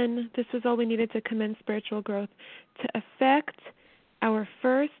 and then this was all we needed to commence spiritual growth, to affect our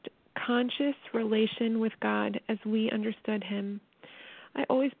first conscious relation with God as we understood Him. I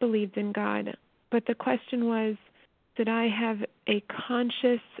always believed in God, but the question was, did I have a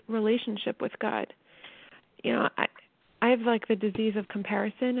conscious relationship with God? I have like the disease of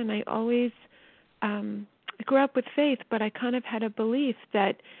comparison, and I always I grew up with faith, but I kind of had a belief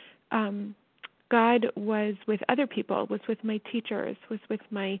that God was with other people, was with my teachers, was with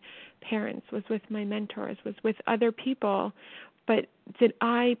my parents, was with my mentors, was with other people. But did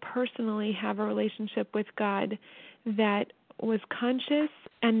I personally have a relationship with God that was conscious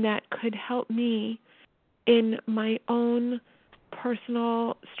and that could help me in my own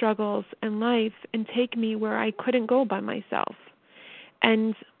personal struggles and life and take me where I couldn't go by myself?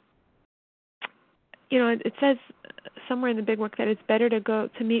 And it says somewhere in the big book that it's better to go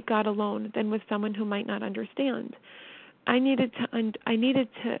to meet God alone than with someone who might not understand. I needed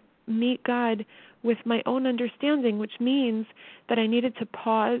to meet God with my own understanding, which means that I needed to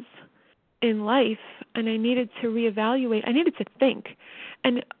pause in life and I needed to reevaluate. I needed to think.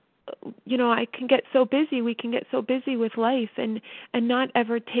 And I can get so busy, we can get so busy with life and not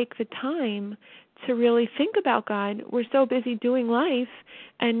ever take the time to really think about God. We're so busy doing life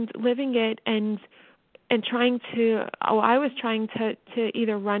and living it and trying to, I was trying to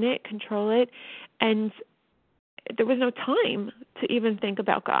either run it, control it, and there was no time to even think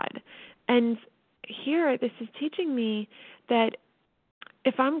about God. And here, this is teaching me that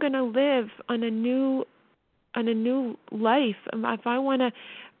if I'm going to live on a new life, if I want to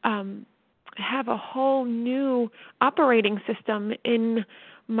have a whole new operating system in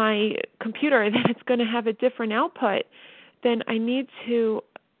my computer that it's going to have a different output, then I need to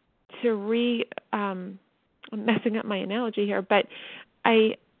I'm messing up my analogy here, but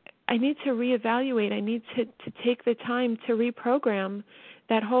I need to reevaluate. I need to take the time to reprogram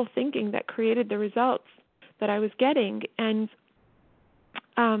that whole thinking that created the results that I was getting. And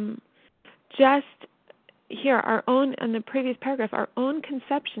just here, our own, in the previous paragraph, our own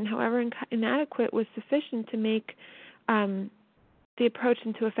conception, however inadequate, was sufficient to make the approach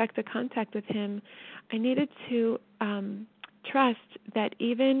and to affect the contact with him, I needed to trust that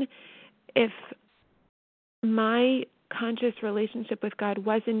even if my conscious relationship with God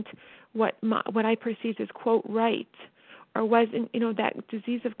wasn't what I perceived as, quote, right, or wasn't, that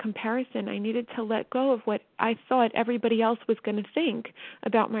disease of comparison, I needed to let go of what I thought everybody else was going to think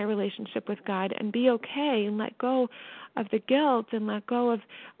about my relationship with God and be okay and let go of the guilt and let go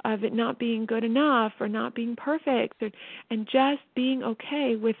of it not being good enough or not being perfect, and just being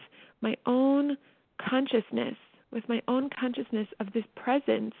okay with my own consciousness, of this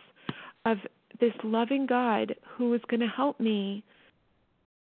presence of this loving God who was going to help me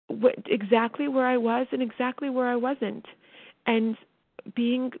exactly where I was and exactly where I wasn't, and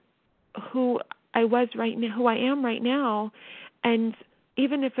being who I was right now, who I am right now, and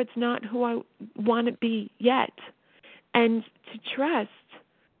even if it's not who I want to be yet, and to trust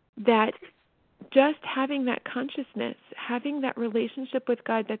that just having that consciousness, having that relationship with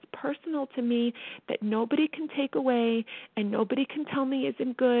God that's personal to me, that nobody can take away and nobody can tell me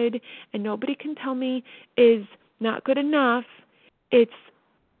isn't good and nobody can tell me is not good enough,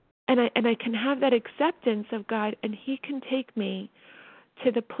 and I can have that acceptance of God, and He can take me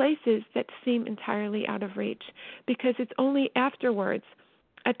to the places that seem entirely out of reach, because it's only afterwards.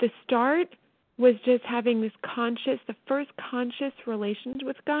 At the start was just having this the first conscious relations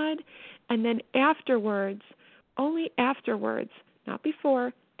with God, and then afterwards, only afterwards, not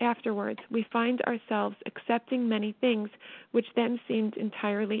before, afterwards, we find ourselves accepting many things which then seemed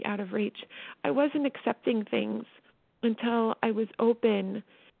entirely out of reach. I wasn't accepting things until I was open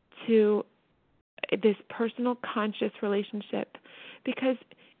to this personal conscious relationship, because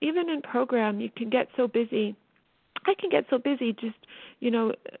even in program you can get so busy. I can get so busy just,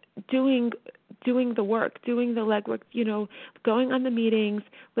 doing the work, doing the legwork, going on the meetings,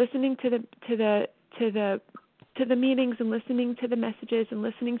 listening to the meetings and listening to the messages and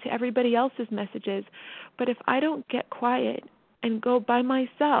listening to everybody else's messages. But if I don't get quiet and go by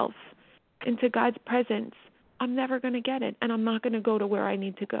myself into God's presence, I'm never going to get it, and I'm not going to go to where I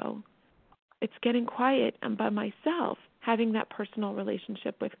need to go. It's getting quiet and by myself, having that personal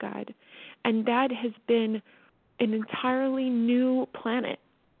relationship with God. And that has been an entirely new planet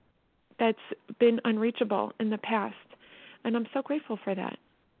that's been unreachable in the past. And I'm so grateful for that.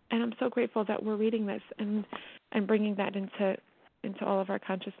 And I'm so grateful that we're reading this and bringing that into all of our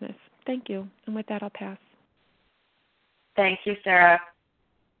consciousness. Thank you. And with that, I'll pass. Thank you, Sarah.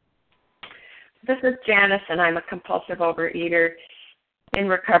 This is Janice, and I'm a compulsive overeater in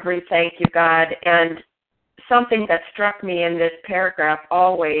recovery. Thank you, God. And something that struck me in this paragraph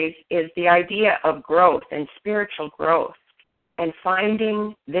always is the idea of growth and spiritual growth, and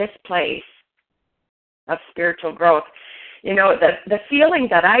finding this place of spiritual growth. The feeling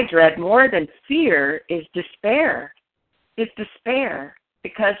that I dread more than fear is despair.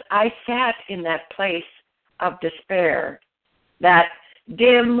 Because I sat in that place of despair, that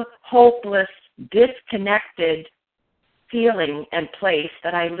dim, hopeless, disconnected feeling and place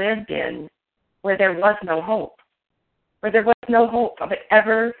that I lived in, where there was no hope, of it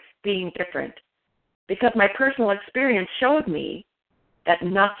ever being different. Because my personal experience showed me that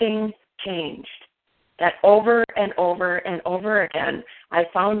nothing changed, that over and over and over again, I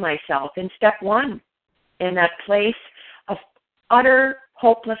found myself in step one, in that place of utter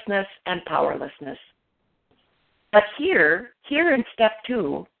hopelessness and powerlessness. But here in step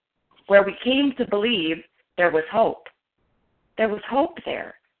two, where we came to believe there was hope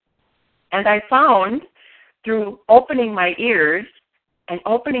there. And I found, through opening my ears and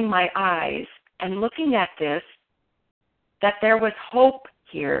opening my eyes and looking at this, that there was hope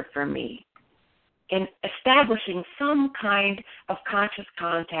here for me in establishing some kind of conscious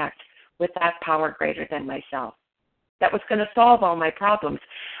contact with that power greater than myself that was going to solve all my problems.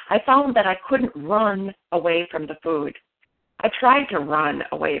 I found that I couldn't run away from the food. I tried to run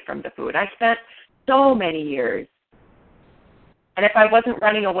away from the food. I spent so many years. And if I wasn't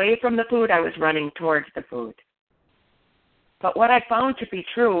running away from the food, I was running towards the food. But what I found to be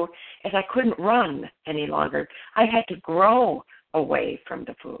true is I couldn't run any longer. I had to grow away from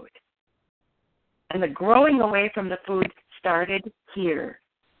the food. And the growing away from the food started here.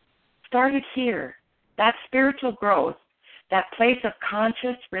 That spiritual growth, that place of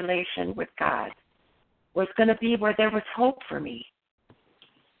conscious relation with God, was going to be where there was hope for me.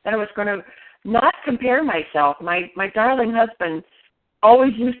 That I was going to not compare myself. My darling husband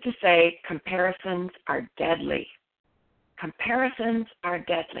always used to say, comparisons are deadly. Comparisons are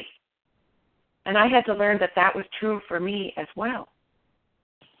deadly. And I had to learn that that was true for me as well.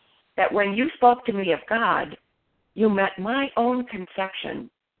 That when you spoke to me of God, you met my own conception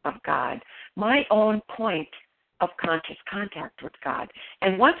of God, my own point of conscious contact with God.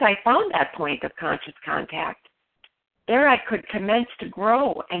 And once I found that point of conscious contact, there I could commence to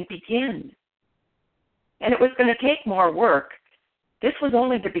grow and begin. And it was going to take more work. This was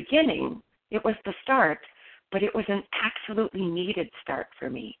only the beginning. It was the start, but it was an absolutely needed start for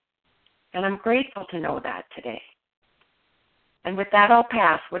me. And I'm grateful to know that today. And with that, I'll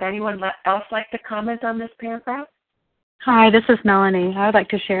pass. Would anyone else like to comment on this paragraph? Hi, this is Melanie. I would like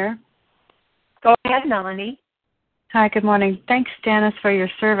to share. Go ahead, Melanie. Hi, good morning. Thanks, Janice, for your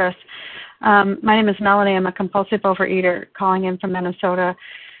service. My name is Melanie. I'm a compulsive overeater calling in from Minnesota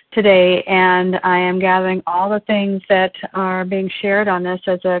today, and I am gathering all the things that are being shared on this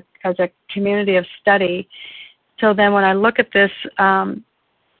as a community of study. So then when I look at this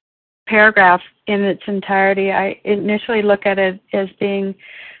paragraph in its entirety, I initially look at it as being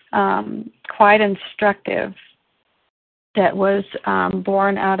quite instructive, that was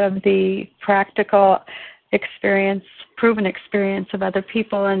born out of the practical experience, proven experience of other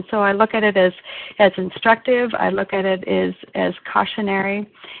people. And so I look at it as instructive, I look at it as cautionary,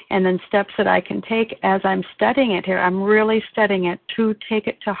 and then steps that I can take as I'm studying it here. I'm really studying it to take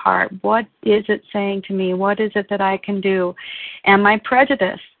it to heart. What is it saying to me? What is it that I can do? Am I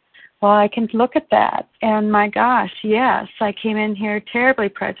prejudiced? Well, I can look at that, and my gosh, yes, I came in here terribly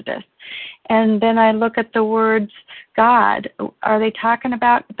prejudiced. And then I look at the words God. Are they talking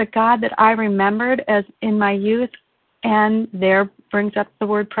about the God that I remembered as in my youth? And there brings up the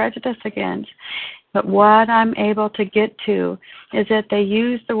word prejudice again. But what I'm able to get to is that they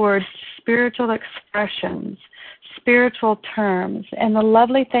use the word spiritual expressions, spiritual terms. And the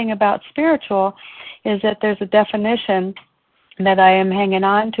lovely thing about spiritual is that there's a definition that I am hanging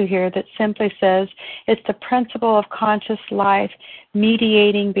on to here that simply says it's the principle of conscious life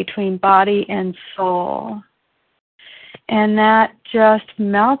mediating between body and soul. And that just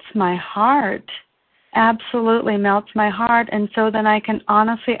melts my heart, absolutely melts my heart. And so then I can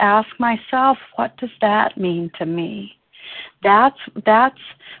honestly ask myself, what does that mean to me? That's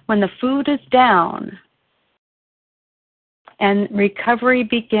when the food is down and recovery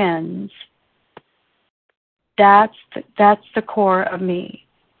begins. That's the core of me,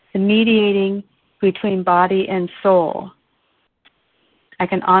 the mediating between body and soul. I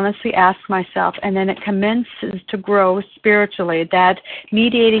can honestly ask myself, and then it commences to grow spiritually. That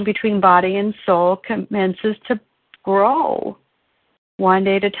mediating between body and soul commences to grow one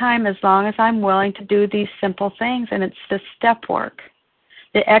day at a time, as long as I'm willing to do these simple things. And it's the step work,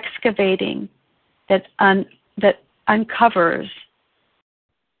 the excavating that uncovers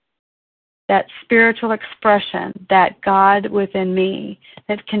that spiritual expression, that God within me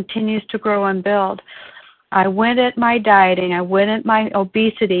that continues to grow and build. I went at my dieting, I went at my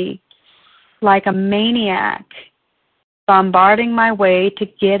obesity like a maniac, bombarding my way to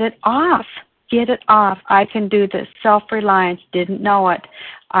get it off. Get it off. I can do this. Self-reliance, didn't know it.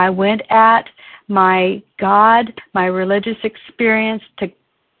 I went at my God, my religious experience to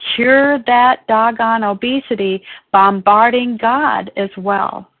cure that doggone obesity, bombarding God as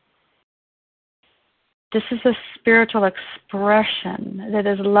well. This is a spiritual expression that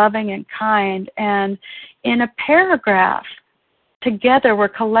is loving and kind. And in a paragraph, together we're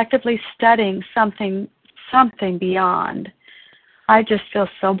collectively studying something beyond. I just feel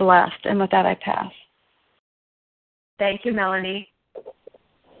so blessed. And with that, I pass. Thank you, Melanie.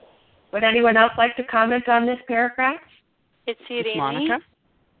 Would anyone else like to comment on this paragraph? It's Irini. Monica.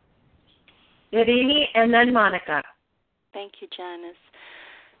 Irini and then Monica. Thank you, Janice.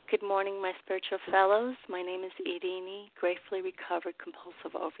 Good morning, my spiritual fellows. My name is Irini, gratefully recovered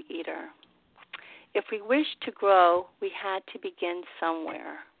compulsive overeater. If we wish to grow, we had to begin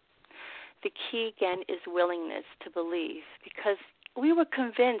somewhere. The key, again, is willingness to believe, because we were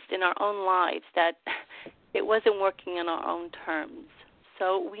convinced in our own lives that it wasn't working on our own terms.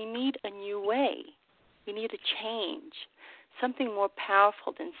 So we need a new way. We need a change, something more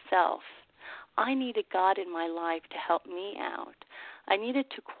powerful than self. I needed God in my life to help me out. I needed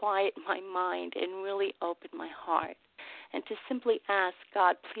to quiet my mind and really open my heart and to simply ask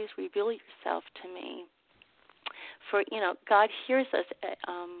God, please reveal yourself to me. For, God hears us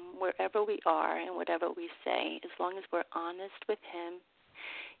wherever we are and whatever we say, as long as we're honest with Him.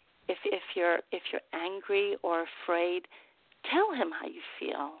 If you're angry or afraid, tell Him how you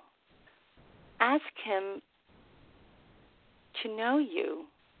feel. Ask Him to know you.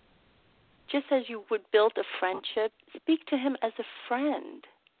 Just as you would build a friendship, speak to Him as a friend.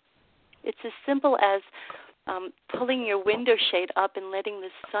 It's as simple as pulling your window shade up and letting the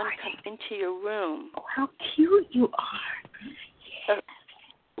sun come into your room. Oh, how cute you are.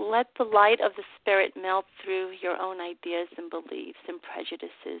 Let the light of the Spirit melt through your own ideas and beliefs and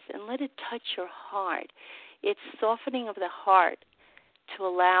prejudices, and let it touch your heart. It's softening of the heart to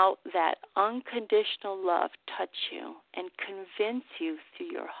allow that unconditional love touch you and convince you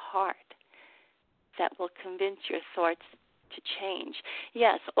through your heart. That will convince your thoughts to change.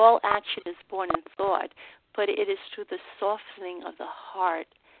 Yes, all action is born in thought, but it is through the softening of the heart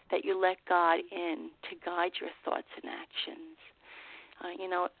that you let God in to guide your thoughts and actions.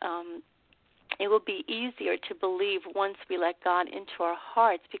 It will be easier to believe once we let God into our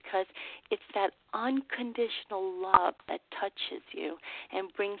hearts, because it's that unconditional love that touches you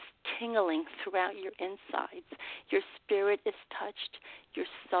and brings tingling throughout your insides. Your spirit is touched, your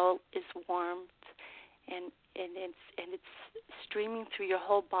soul is warmed, and it's streaming through your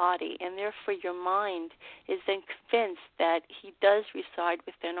whole body, and therefore your mind is then convinced that He does reside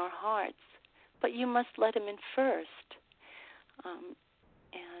within our hearts. But you must let Him in first.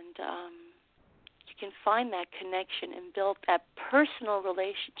 You can find that connection and build that personal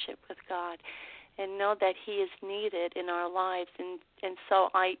relationship with God and know that He is needed in our lives, and so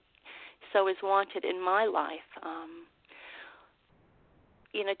is wanted in my life.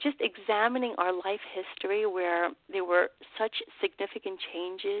 Just examining our life history where there were such significant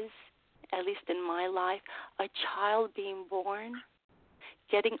changes, at least in my life, a child being born,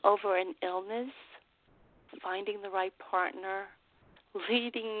 getting over an illness, finding the right partner,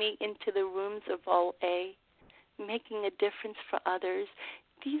 leading me into the rooms of OA, making a difference for others.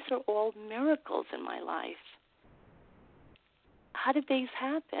 These are all miracles in my life. How did these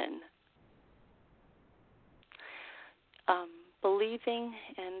happen? Believing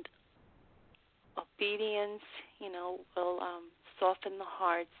and obedience, will soften the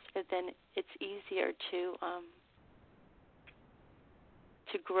hearts, and then it's easier to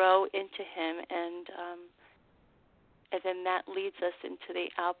grow into Him, and then that leads us into the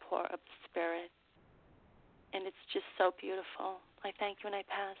outpour of the Spirit. And it's just so beautiful. I thank you, and I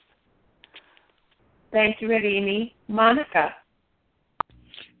pass. Thank you, Irini. Monica.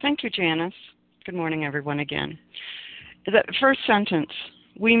 Thank you, Janice. Good morning, everyone, again. The first sentence,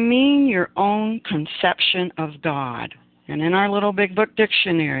 we mean your own conception of God. And in our little big book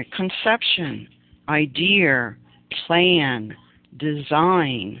dictionary, conception, idea, plan,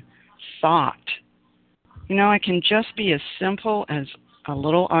 design, thought. It can just be as simple as a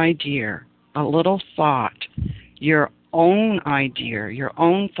little idea, a little thought, your own idea, your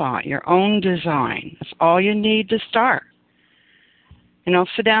own thought, your own design. That's all you need to start.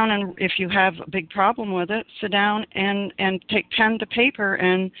 Sit down, and if you have a big problem with it, sit down and take pen to paper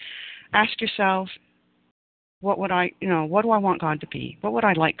and ask yourself, what do I want God to be? What would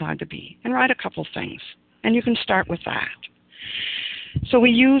I like God to be? And write a couple things. And you can start with that. So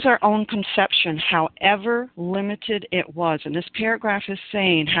we use our own conception, however limited it was. And this paragraph is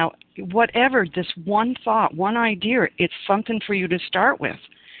saying whatever this one thought, one idea, it's something for you to start with.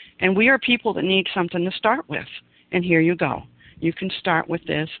 And we are people that need something to start with. And here you go. You can start with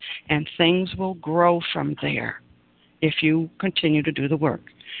this, and things will grow from there if you continue to do the work.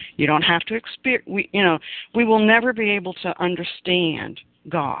 You don't have to experience. We will never be able to understand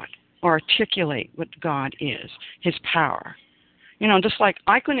God or articulate what God is, His power. Just like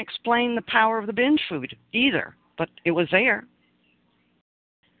I couldn't explain the power of the binge food either, but it was there.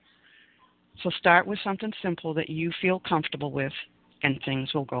 So start with something simple that you feel comfortable with, and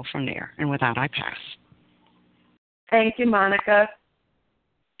things will go from there. And with that, I pass. Thank you, Monica.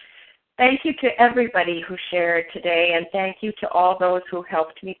 Thank you to everybody who shared today, and thank you to all those who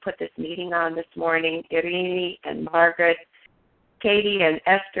helped me put this meeting on this morning, Irini and Margaret, Katie and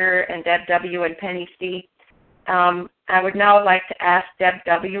Esther and Deb W. and Penny C. I would now like to ask Deb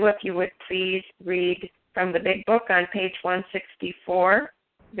W. if you would please read from the big book on page 164,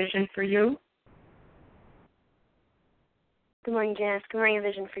 Vision for You. Good morning, Janice. Good morning,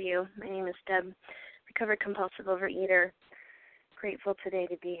 Vision for You. My name is Deb, recovered compulsive overeater. Grateful today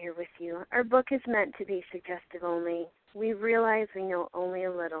to be here with you. Our book is meant to be suggestive only. We realize we know only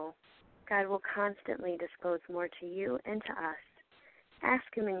a little. God will constantly disclose more to you and to us. Ask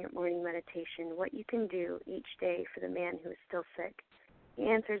Him in your morning meditation what you can do each day for the man who is still sick. The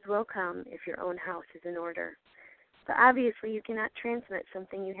answers will come if your own house is in order. But obviously you cannot transmit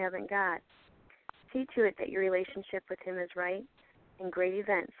something you haven't got. See to it that your relationship with Him is right, and great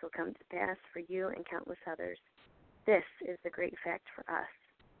events will come to pass for you and countless others. This is the great fact for us.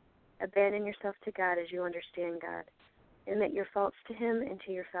 Abandon yourself to God as you understand God. Admit your faults to Him and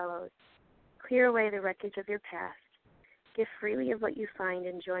to your fellows. Clear away the wreckage of your past. Give freely of what you find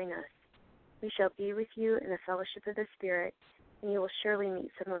and join us. We shall be with you in the fellowship of the Spirit, and you will surely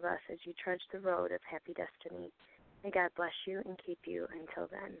meet some of us as you trudge the road of happy destiny. May God bless you and keep you until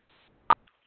then.